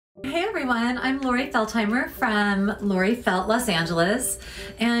Hey everyone, I'm Laurie Feltheimer from Laurie Felt Los Angeles,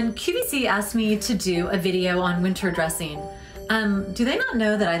 and QVC asked me to do a video on winter dressing. Do they not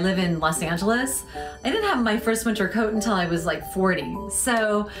know that I live in Los Angeles? I didn't have my first winter coat until I was like 40,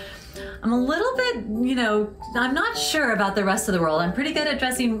 so I'm a little bit, I'm not sure about the rest of the world. I'm pretty good at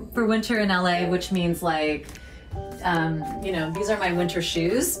dressing for winter in LA, which means like, these are my winter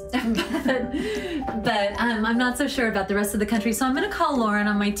shoes, but I'm not so sure about the rest of the country. So I'm going to call Lauren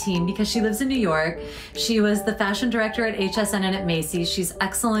on my team because she lives in New York. She was the fashion director at HSN and at Macy's. She's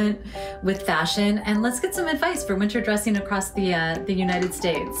excellent with fashion, and let's get some advice for winter dressing across the United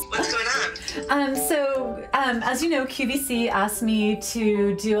States. What's going on? As you know, QVC asked me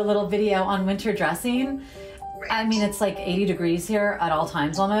to do a little video on winter dressing. Right. I mean, it's like 80 degrees here at all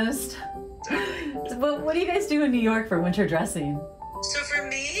times almost. What do you guys do in New York for winter dressing? So for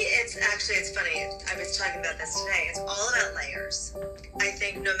me, it's funny. I was talking about this today. It's all about layers. I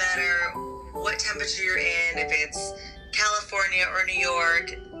think no matter what temperature you're in, if it's California or New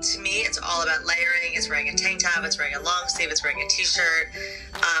York, to me, it's all about layering. It's wearing a tank top. It's wearing a long sleeve. It's wearing a t-shirt.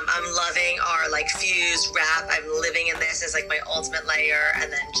 I'm loving our fused wrap. I'm living in this as my ultimate layer.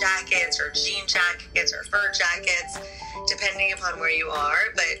 And then jackets or jean jackets or fur jackets, depending upon where you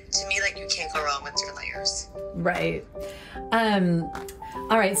are. But to me, you can't go wrong with different layers. Right.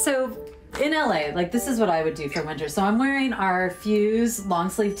 All right. So in LA, this is what I would do for winter. So I'm wearing our fused long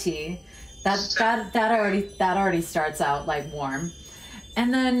sleeve tee. That already starts out warm.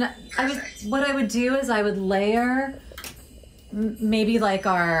 And then what I would do is I would layer maybe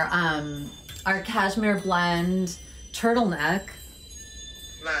our cashmere blend turtleneck.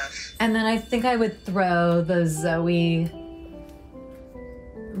 Love. And then I think I would throw the Zoe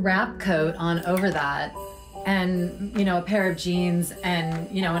wrap coat on over that, and a pair of jeans, and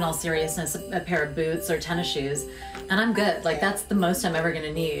in all seriousness, a pair of boots or tennis shoes, and I'm good. That's the most I'm ever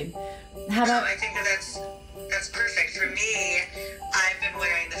gonna need. How about? I think that's perfect for me. I've been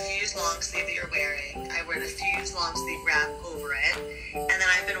wearing the fused long sleeve that you're wearing. I wear the fused long sleeve wrap over it, and then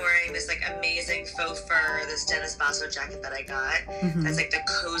I've been wearing this amazing faux fur, this Dennis Basso jacket that I got. Mm-hmm. That's the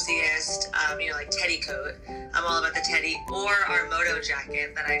coziest, teddy coat. I'm all about the teddy, or our moto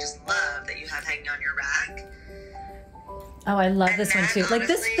jacket that I just love that you have hanging on your rack. Oh, I love And this one too.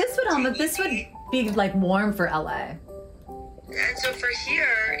 honestly, This would be warm for LA. And so for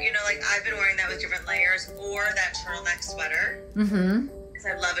here, I've been wearing that with different layers, or that turtleneck sweater. Mm-hmm. Because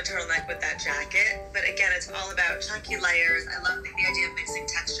I love a turtleneck with that jacket. But again, it's all about chunky layers. I love the idea of mixing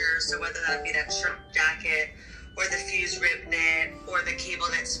textures. So whether that be that shirt jacket, or the fused rib knit, or the cable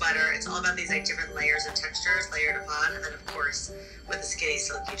knit sweater, it's all about these different layers of textures layered upon. And then of course, with the skinny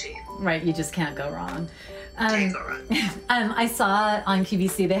silky jean. Right, you just can't go wrong. Can't go wrong. I saw on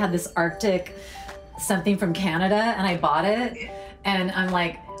QVC they had this Arctic something from Canada, and I bought it, and I'm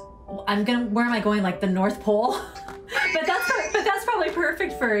like, where am I going? The North Pole? but that's probably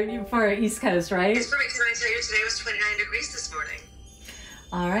perfect for East Coast, right? It's perfect. Can I tell you, today was 29 degrees this morning.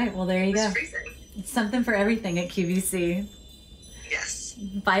 All right, well there you go. It's freezing. Something for everything at QVC. Yes.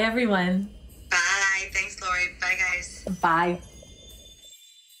 Bye everyone. Bye. Thanks, Laurie. Bye, guys. Bye.